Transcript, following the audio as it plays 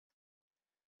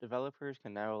Developers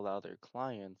can now allow their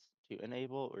clients to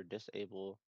enable or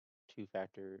disable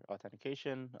two-factor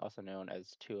authentication, also known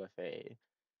as 2FA.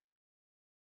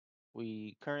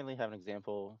 We currently have an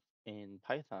example in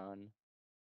Python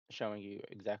showing you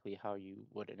exactly how you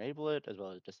would enable it as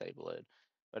well as disable it.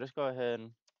 But just go ahead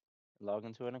and log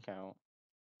into an account,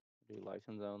 do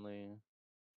license only.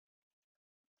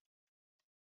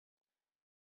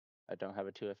 I don't have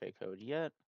a 2FA code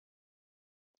yet.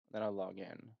 Then I'll log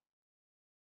in.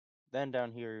 Then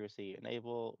down here you'll see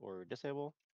enable or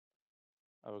disable.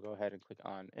 I will go ahead and click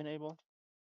on enable.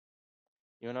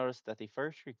 You'll notice that the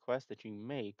first request that you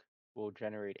make will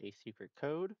generate a secret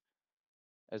code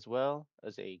as well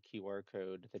as a QR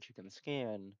code that you can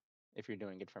scan if you're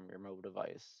doing it from your mobile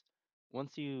device.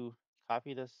 Once you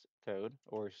copy this code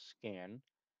or scan,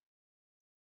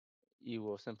 you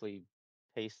will simply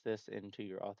paste this into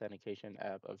your authentication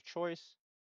app of choice.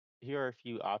 Here are a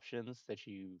few options that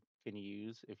you can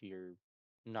use if you're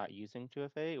not using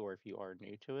 2FA or if you are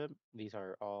new to it. These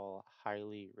are all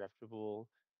highly reputable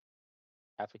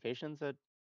applications that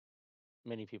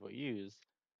many people use,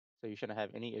 so you shouldn't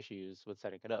have any issues with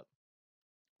setting it up.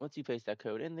 Once you paste that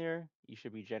code in there, you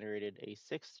should be generated a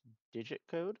 6-digit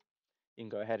code. You can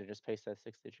go ahead and just paste that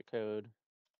 6-digit code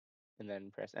and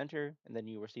then press enter, and then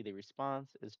you will see the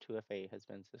response is 2FA has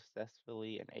been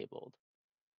successfully enabled.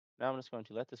 Now I'm just going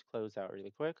to let this close out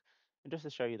really quick, and just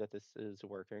to show you that this is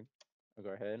working, I'll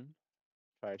go ahead and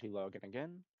try to log in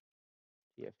again.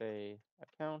 TFA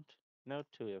account, no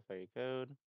 2FA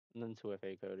code, and then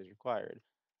 2FA code is required.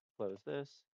 Close this,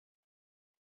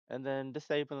 and then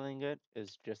disabling it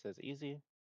is just as easy.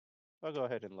 I'll go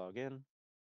ahead and log in,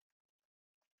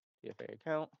 TFA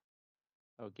account.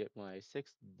 I'll get my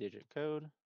 6-digit code,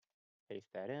 paste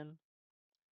that in,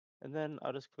 and then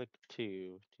I'll just click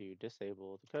 2 to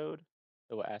disable the code.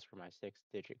 It will ask for my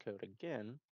 6-digit code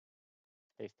again,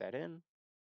 paste that in,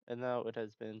 and now it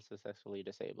has been successfully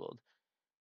disabled.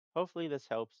 Hopefully this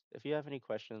helps. If you have any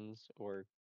questions or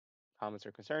comments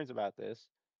or concerns about this,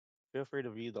 feel free to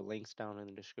view the links down in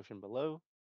the description below.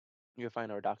 You'll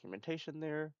find our documentation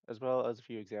there, as well as a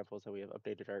few examples that we have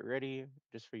updated already,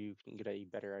 just for you can get a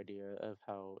better idea of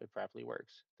how it properly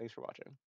works. Thanks for watching.